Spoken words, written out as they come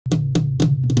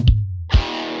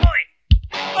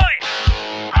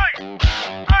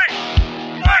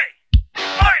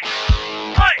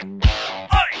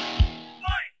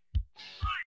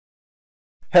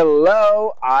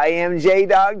Hello, I am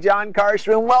J-Dog John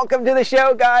Karstrom. Welcome to the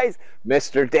show, guys.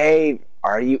 Mr. Dave,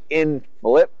 are you in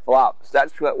flip-flops?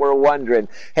 That's what we're wondering.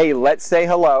 Hey, let's say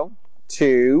hello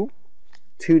to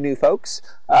two new folks.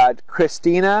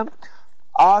 Christina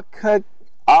Akakiki.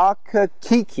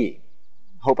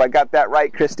 Hope I got that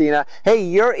right, Christina. Hey,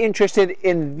 you're interested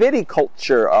in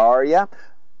viticulture, are ya?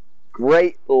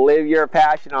 Great, live your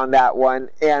passion on that one.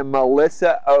 And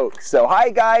Melissa Oaks. So,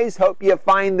 hi guys, hope you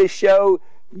find the show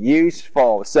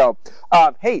useful. So,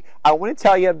 hey, I want to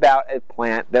tell you about a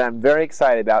plant that I'm very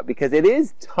excited about because it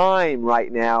is time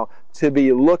right now to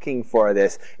be looking for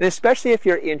this. And especially if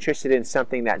you're interested in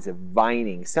something that's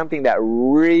vining, something that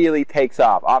really takes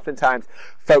off. Oftentimes,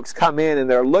 folks come in and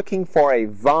they're looking for a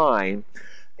vine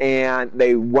and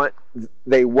they want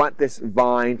this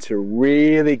vine to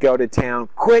really go to town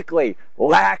quickly.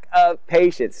 Lack of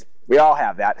patience. We all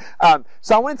have that.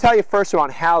 So I want to tell you first on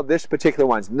how this particular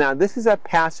one's. Now, this is a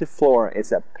Passiflora.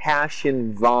 It's a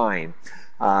passion vine.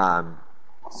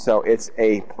 So it's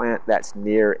a plant that's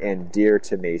near and dear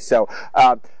to me. So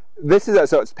it's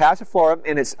Passiflora,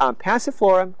 and it's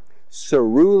Passiflora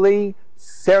caerulea.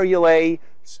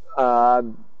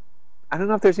 I don't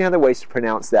know if there's any other ways to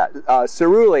pronounce that.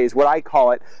 Caerulea is what I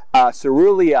call it.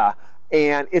 Caerulea,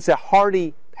 and it's a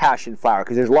hardy passion flower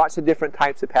because there's lots of different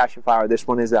types of passion flower. This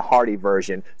one is a hardy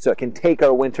version, so it can take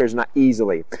our winters not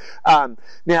easily.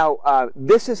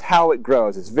 This is how it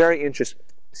grows. It's very interesting.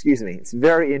 Excuse me. It's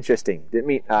very interesting.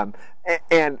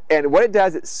 And what it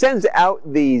does, it sends out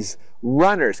these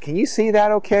runners. Can you see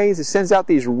that okay? It sends out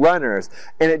these runners,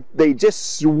 and they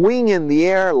just swing in the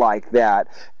air like that.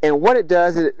 And what it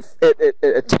does is it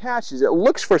attaches, it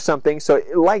looks for something, so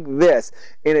like this,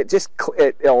 and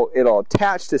it'll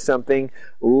attach to something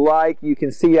like you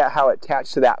can see how it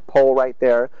attached to that pole right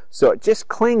there. So it just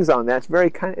clings on that.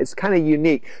 It's kind of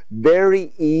unique.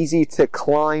 Very easy to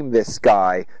climb this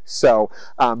guy. So,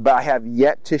 but I have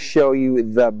yet to show you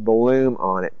the bloom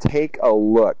on it. Take a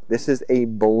look. This is a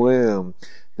bloom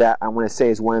that I want to say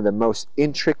is one of the most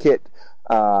intricate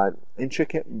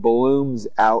blooms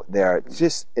out there.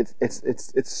 It's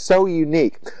so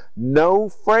unique. No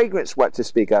fragrance what to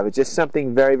speak of. It's just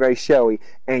something very, very showy,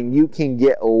 and you can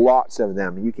get lots of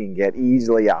them. You can get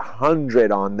easily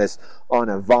 100 on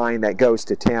a vine that goes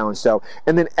to town. So,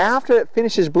 and then after it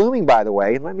finishes blooming, by the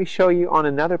way, let me show you on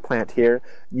another plant here,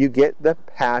 you get the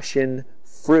passion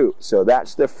fruit. So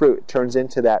that's the fruit. It turns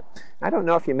into that. I don't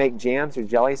know if you make jams or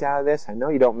jellies out of this. I know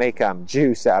you don't make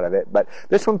juice out of it, but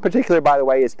this one in particular, by the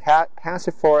way, is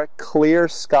Passiflora Clear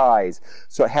Skies.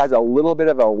 So it has a little bit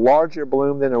of a larger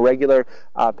bloom than a regular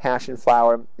passion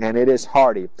flower, and it is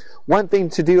hardy. One thing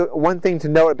to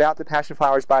note about the passion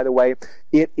flowers, by the way,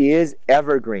 it is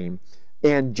evergreen.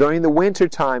 And during the winter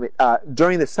time,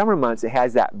 during the summer months, it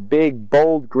has that big,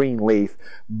 bold green leaf.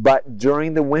 But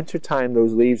during the winter time,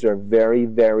 those leaves are very,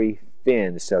 very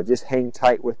thin. So just hang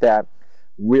tight with that.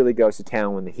 Really goes to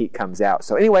town when the heat comes out.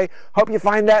 So anyway, hope you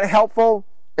find that helpful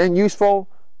and useful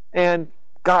and,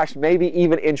 gosh, maybe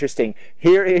even interesting.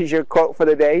 Here is your quote for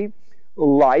the day.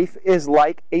 Life is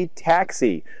like a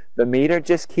taxi. The meter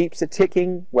just keeps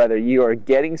ticking, whether you are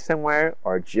getting somewhere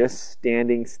or just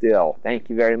standing still. Thank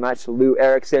you very much, Lou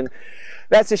Erickson.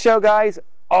 That's the show, guys.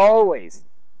 Always,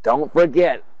 don't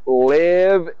forget,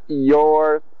 live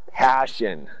your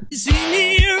passion. See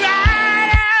me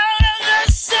right out of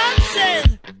the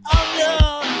sunset on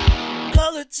the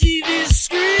color TV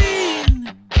screen.